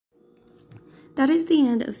that is the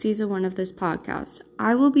end of season 1 of this podcast.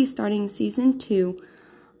 I will be starting season 2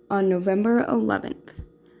 on November 11th.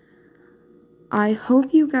 I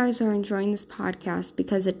hope you guys are enjoying this podcast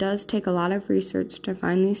because it does take a lot of research to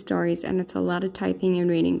find these stories, and it's a lot of typing and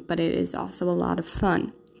reading, but it is also a lot of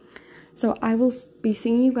fun. So I will be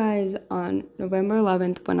seeing you guys on November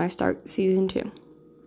 11th when I start season 2.